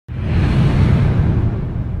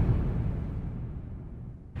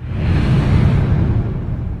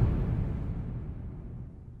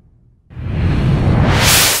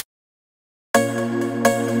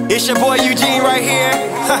It's your boy Eugene right here.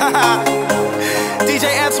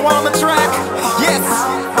 DJ Antoine on the track. Yes.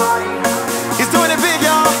 He's doing it big,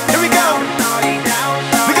 y'all. Here we go.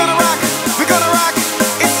 We're gonna rock. We're gonna rock.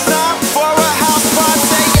 It's time for a house party.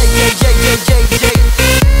 Yeah.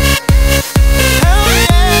 Hell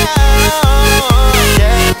yeah.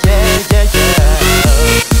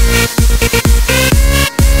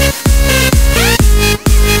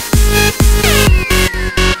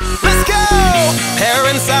 Let's go.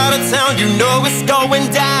 Parents out of town, you know it's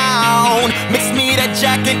going down. Mix me that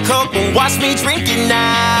Jack and Coke and watch me drink it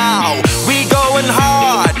now. We going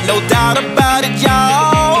hard, no doubt about it,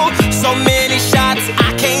 y'all. So many shots,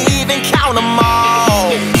 I can't even count them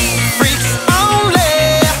all. Freaks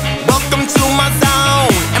only, welcome to my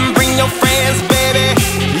zone. And bring your friends, baby,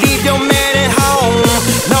 leave your man at home.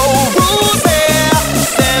 No rules here,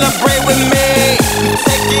 celebrate with me.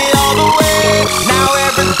 Take it all the way, now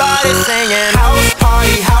everybody's singing house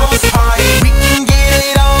party, house party. We can get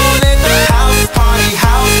it on at the house party,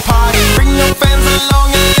 house party. Bring your friends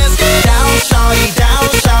along and let's get down, shawty, down,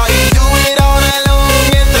 shawty. Do it all night long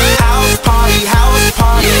at the house party, house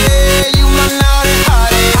party. Yeah, you my naughty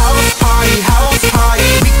hottie. House party, house party.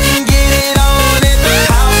 We can get it on at the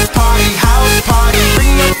house party, house party.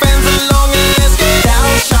 Bring your friends along and let's get down,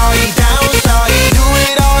 shawty, down, shawty. Do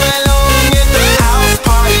it all night long at the house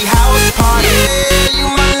party, house party. Yeah, you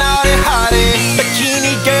my naughty hottie.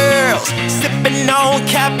 Bikini girls, sipping on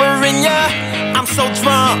Caipirinha. I'm so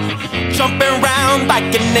drunk, jumping around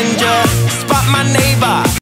like a ninja.